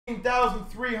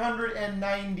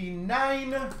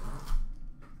$1,399.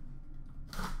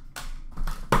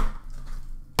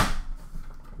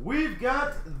 We've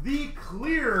got the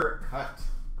clear cut.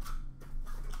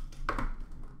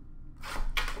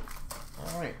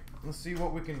 All right, let's see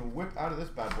what we can whip out of this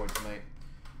bad boy tonight.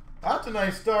 That's a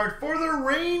nice start for the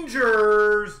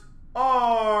Rangers.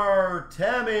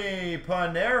 Artemi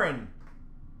Panarin.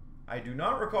 I do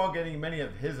not recall getting many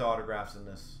of his autographs in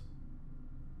this.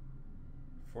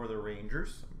 For the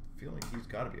Rangers, I'm feeling he's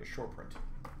got to be a short print.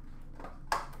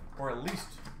 Or at least,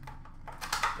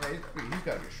 yeah, he's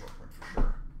got to be a short print for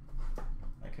sure.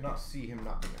 I cannot see him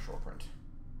not being a short print.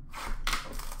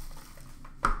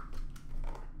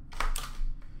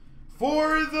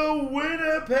 For the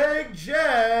Winnipeg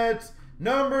Jets,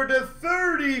 number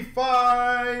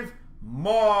 /35,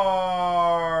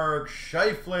 Mark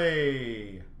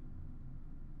Scheifele.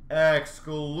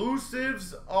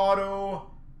 Exclusives auto,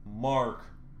 Mark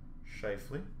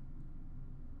Scheifele.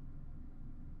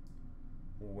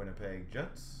 Winnipeg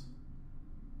Jets.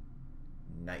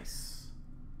 Nice.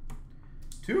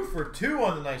 2 for 2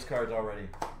 on the nice cards already.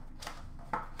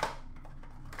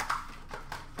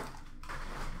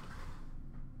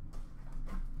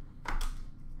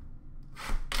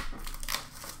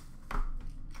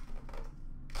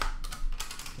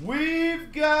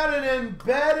 We've got an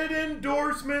embedded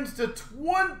endorsements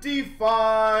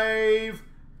 /25.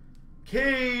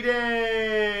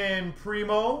 Caden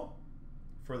Primo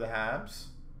for the Habs.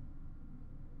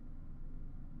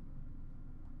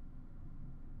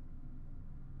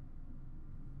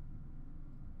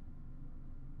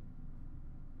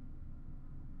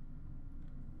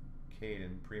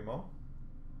 Caden Primo.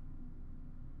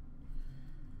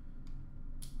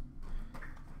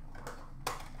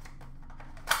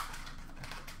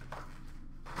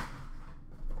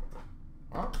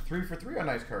 Oh, 3 for 3 on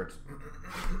nice cards.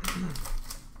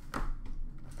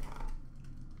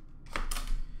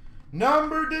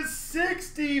 Number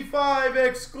 /65,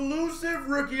 exclusive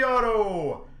rookie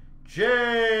auto,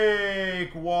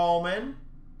 Jake Wallman.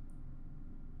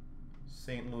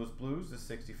 St. Louis Blues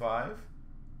 /65,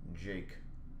 Jake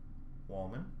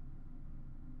Wallman.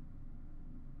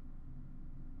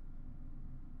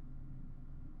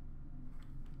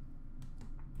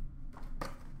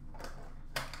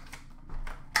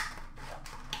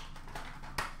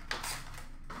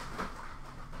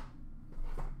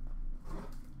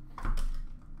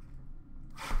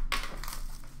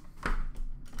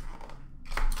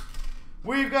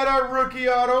 We've got our rookie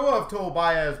auto of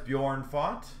Tobias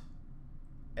Bjornfot,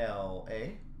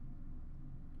 LA.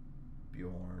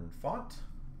 Bjornfot.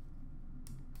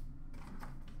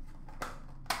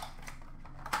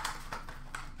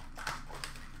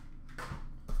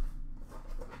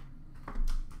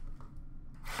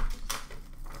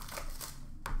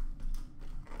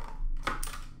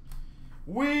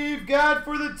 We've got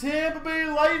for the Tampa Bay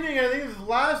Lightning, I think this is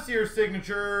last year's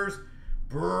signatures,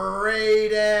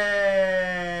 Braden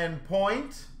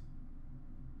Point.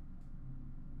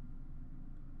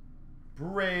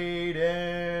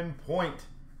 Braden Point,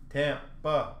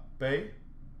 Tampa Bay.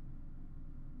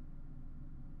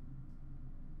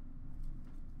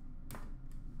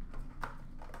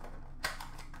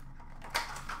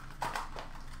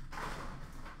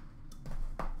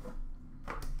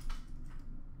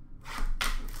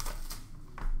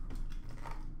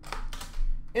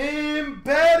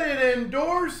 Embedded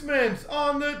endorsements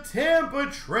on the Tampa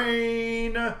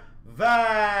train,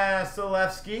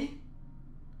 Vasilevsky.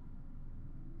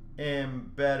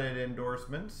 Embedded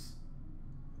endorsements,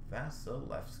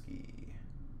 Vasilevsky.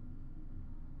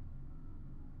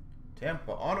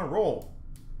 Tampa on a roll.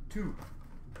 2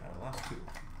 out of the last 2.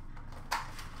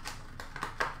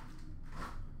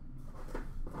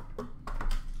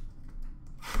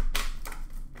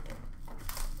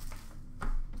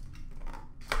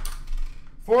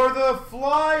 For the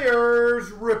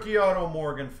Flyers, rookie auto,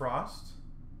 Morgan Frost.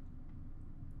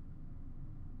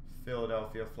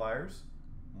 Philadelphia Flyers,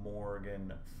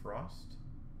 Morgan Frost.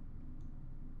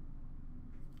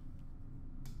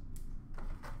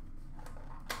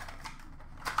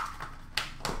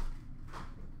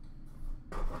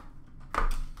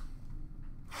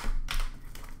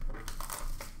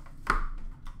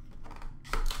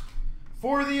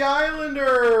 For the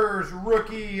Islanders,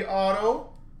 rookie auto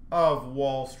of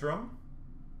Wahlstrom.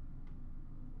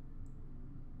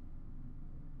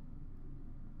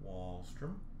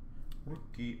 Wahlstrom,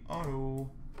 rookie auto.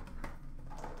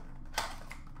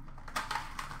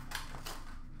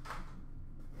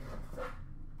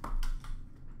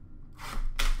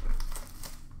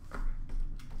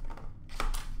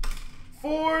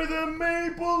 For the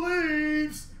Maple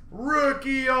Leafs,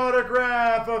 Rookie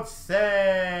autograph of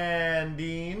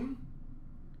Sandine.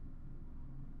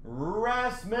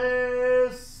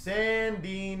 Rasmus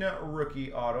Sandine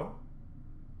rookie auto.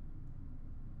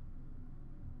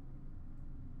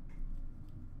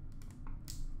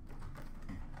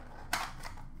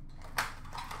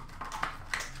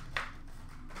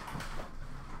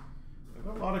 We've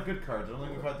got a lot of good cards. I don't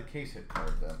think we've had the case hit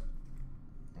card then.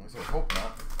 At least I hope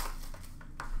not.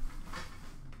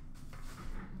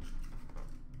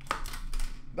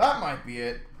 That might be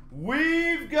it.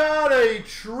 We've got a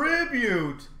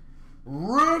tribute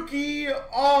rookie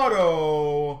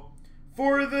auto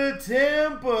for the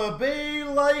Tampa Bay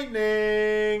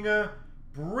Lightning,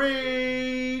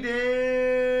 Brayden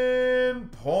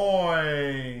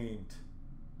Point.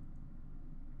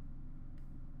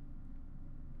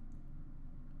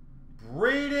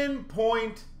 Brayden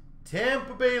Point,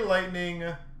 Tampa Bay Lightning,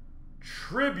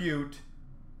 tribute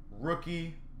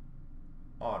rookie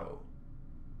auto.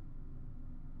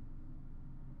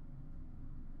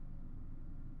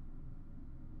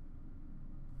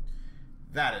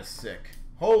 That is sick.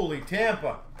 Holy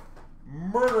Tampa.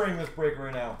 Murdering this break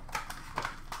right now.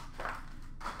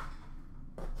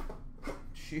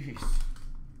 Jeez.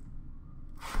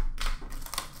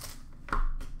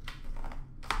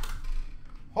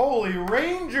 Holy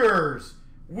Rangers.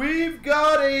 We've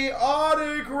got a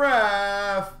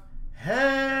autograph.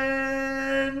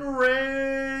 Henrik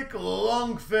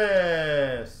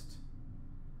Lundqvist.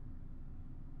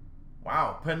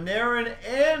 Wow. Panarin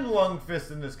and Lundqvist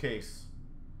in this case.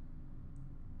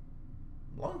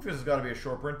 Lundqvist has got to be a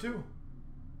short print too.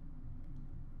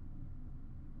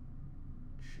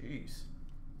 Jeez.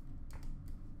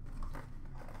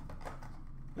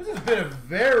 This has been a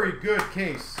very good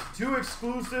case. 2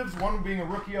 exclusives, one being a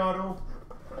rookie auto.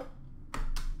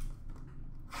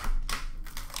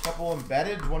 Couple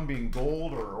embedded, one being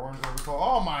gold or orange.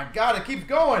 Oh my God, it keeps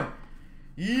going.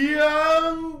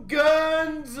 Young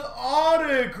Guns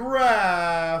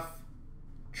autograph.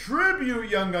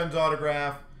 Tribute Young Guns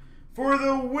autograph. For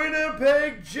the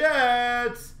Winnipeg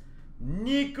Jets,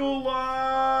 Nikolai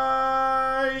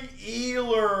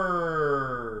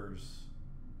Ehlers.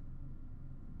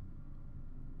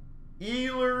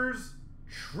 Ehlers,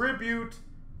 tribute,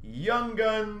 Young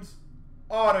Guns,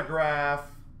 autograph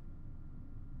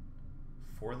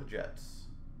for the Jets.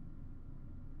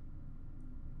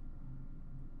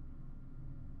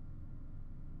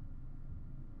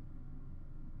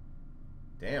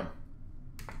 Damn.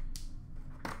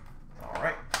 All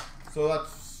right, so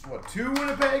that's what, 2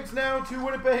 Winnipegs now, 2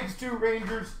 Winnipegs, 2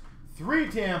 Rangers, 3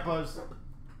 Tampas,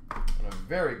 and a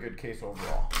very good case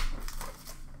overall.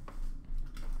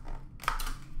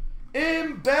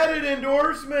 Embedded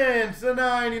endorsements, the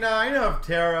 99 of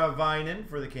Teravainen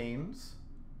for the Canes.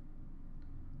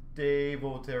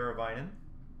 Davo Teravainen.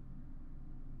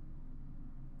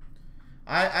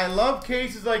 I love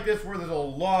cases like this where there's a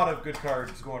lot of good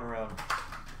cards going around.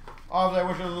 Obviously, I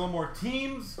wish there was a little more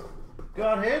teams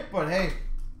got hit, but hey,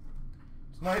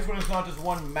 it's nice when it's not just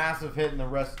one massive hit and the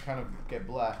rest kind of get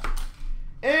black.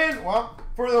 And, well,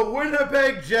 for the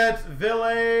Winnipeg Jets, Ville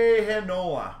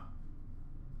Heinola.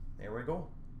 There we go.